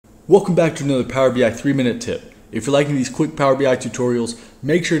Welcome back to another Power BI 3-minute tip. If you're liking these quick Power BI tutorials,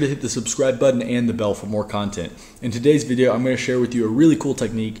 make sure to hit the subscribe button and the bell for more content. In today's video, I'm going to share with you a really cool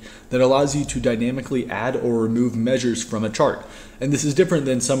technique that allows you to dynamically add or remove measures from a chart. And this is different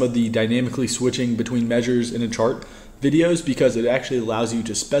than some of the dynamically switching between measures in a chart videos because it actually allows you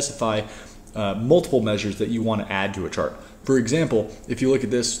to specify multiple measures that you want to add to a chart. For example, if you look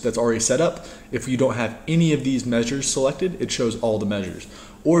at this that's already set up, if you don't have any of these measures selected, it shows all the measures.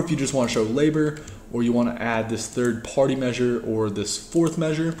 Or if you just want to show labor, or you want to add this third party measure or this fourth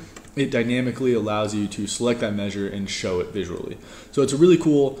measure, it dynamically allows you to select that measure and show it visually. So it's a really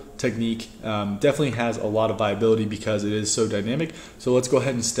cool technique. Definitely has a lot of viability because it is so dynamic. So let's go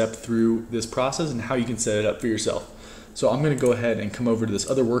ahead and step through this process and how you can set it up for yourself. So I'm going to go ahead and come over to this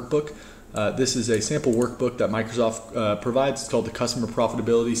other workbook. This is a sample workbook that Microsoft provides. It's called the Customer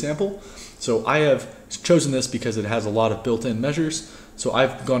Profitability Sample. So I have chosen this because it has a lot of built-in measures. So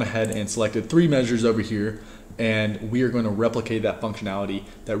I've gone ahead and selected 3 measures over here, and we are going to replicate that functionality,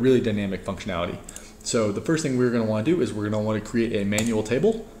 that really dynamic functionality. So the first thing we're going to want to do is we're going to want to create a manual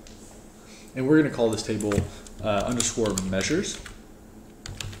table, and we're going to call this table underscore measures,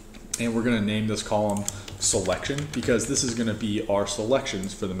 and we're going to name this column selection because this is going to be our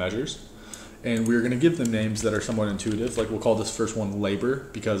selections for the measures. And we're going to give them names that are somewhat intuitive. Like we'll call this first one labor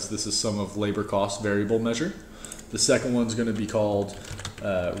because this is sum of labor cost variable measure. The second one's going to be called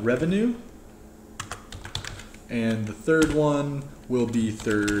revenue. And the third one will be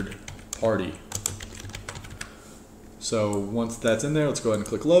third party. So once that's in there, let's go ahead and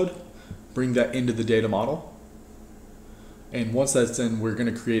click load. Bring that into the data model. And once that's in, we're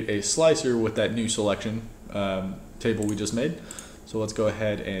going to create a slicer with that new selection table we just made. So let's go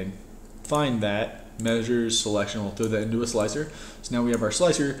ahead and find that measures selection. We'll throw that into a slicer. So now we have our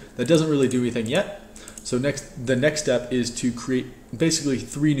slicer that doesn't really do anything yet. So the next step is to create basically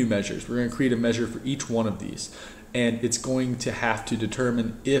 3 new measures. We're going to create a measure for each one of these, and it's going to have to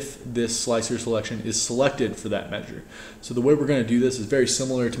determine if this slicer selection is selected for that measure. So the way we're going to do this is very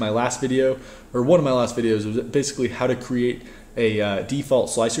similar to my last video, or one of my last videos. It was basically how to create a default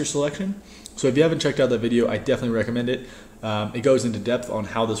slicer selection. So if you haven't checked out that video, I definitely recommend it. It goes into depth on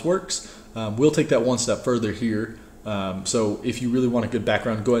how this works. We'll take that one step further here. So if you really want a good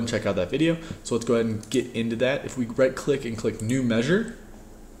background, go ahead and check out that video. So let's go ahead and get into that. If we right click and click new measure,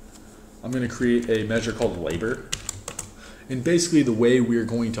 I'm going to create a measure called labor. And basically the way we're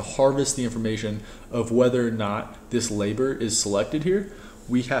going to harvest the information of whether or not this labor is selected here,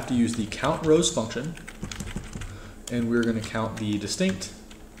 we have to use the count rows function, and we're going to count the distinct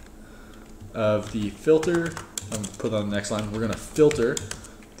of the filter. I'm going to put on the next line. We're going to filter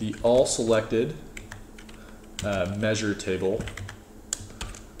the all selected measure table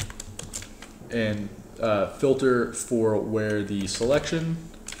and filter for where the selection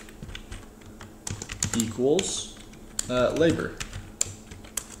equals labor.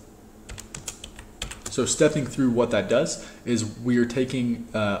 So stepping through what that does is we are taking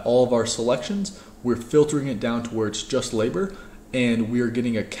all of our selections, we're filtering it down to where it's just labor, and we are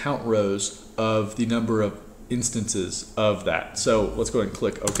getting a count rows of the number of instances of that. So let's go ahead and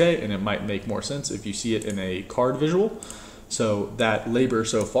click OK, and it might make more sense if you see it in a card visual. So that labor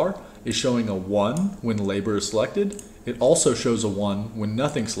so far is showing a 1 when labor is selected. It also shows a 1 when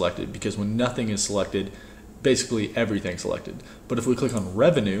nothing's selected, because when nothing is selected, basically everything's selected. But if we click on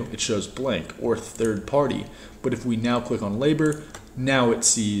revenue, it shows blank or third party. But if we now click on labor, now it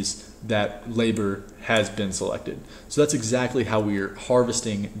sees that labor has been selected. So that's exactly how we are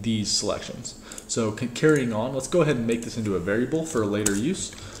harvesting these selections. So carrying on, let's go ahead and make this into a variable for later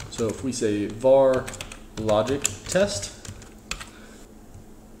use. So if we say var logic test,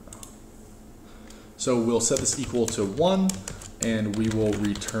 so we'll set this equal to 1, and we will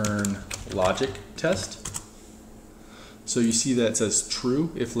return logic test. So you see that it says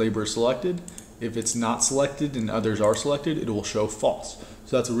true if labor is selected. If it's not selected and others are selected, it will show false.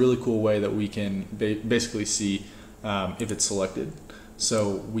 So that's a really cool way that we can basically see if it's selected. So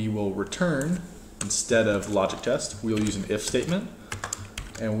we will return, instead of logic test, we will use an if statement,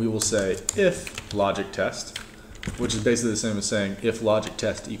 and we will say if logic test, which is basically the same as saying if logic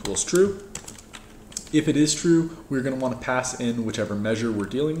test equals true. If it is true, we're going to want to pass in whichever measure we're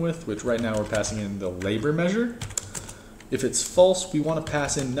dealing with, which right now we're passing in the labor measure. If it's false, we want to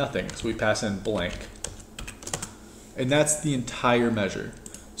pass in nothing, so we pass in blank. And that's the entire measure.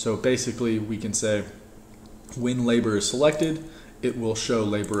 So basically we can say when labor is selected, it will show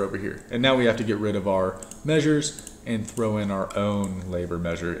labor over here. And now we have to get rid of our measures and throw in our own labor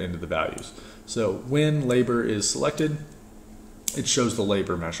measure into the values. So when labor is selected, it shows the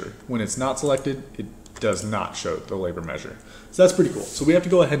labor measure. When it's not selected, it does not show the labor measure. So that's pretty cool. So we have to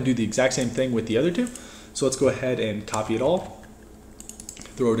go ahead and do the exact same thing with the other two. So let's go ahead and copy it all,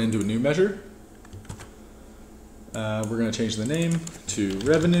 throw it into a new measure. We're going to change the name to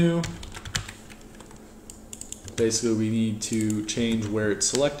revenue. Basically, we need to change where it's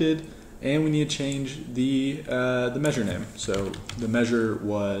selected, and we need to change the measure name. So the measure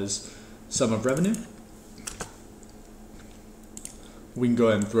was sum of revenue. We can go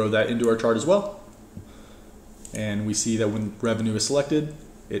ahead and throw that into our chart as well. And we see that when revenue is selected,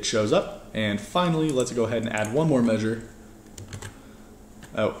 it shows up. And finally, let's go ahead and add one more measure.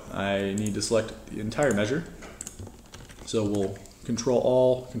 Oh, I need to select the entire measure. So we'll Control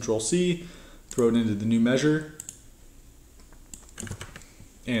All, Control C, throw it into the new measure.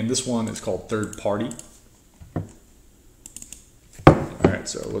 And this one is called third party. All right,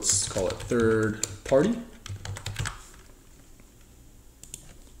 so let's call it third party.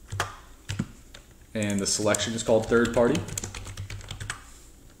 And the selection is called third party.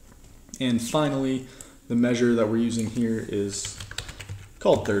 And finally, the measure that we're using here is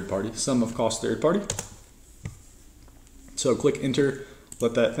called third party, sum of cost third party. So click enter,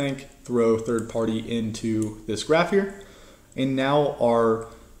 let that think, throw third party into this graph here. And now our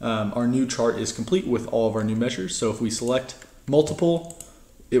new chart is complete with all of our new measures. So if we select multiple,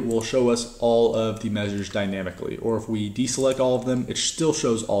 it will show us all of the measures dynamically. Or if we deselect all of them, it still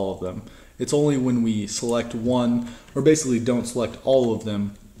shows all of them. It's only when we select one, or basically don't select all of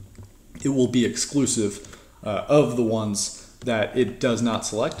them, it will be exclusive of the ones that it does not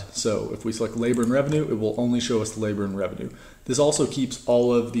select. So if we select labor and revenue, it will only show us the labor and revenue. This also keeps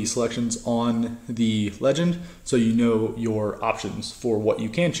all of the selections on the legend, so you know your options for what you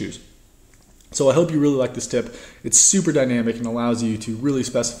can choose. So I hope you really like this tip. It's super dynamic and allows you to really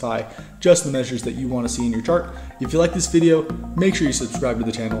specify just the measures that you want to see in your chart. If you like this video, make sure you subscribe to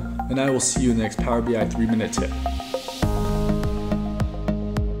the channel, and I will see you in the next Power BI 3-minute tip.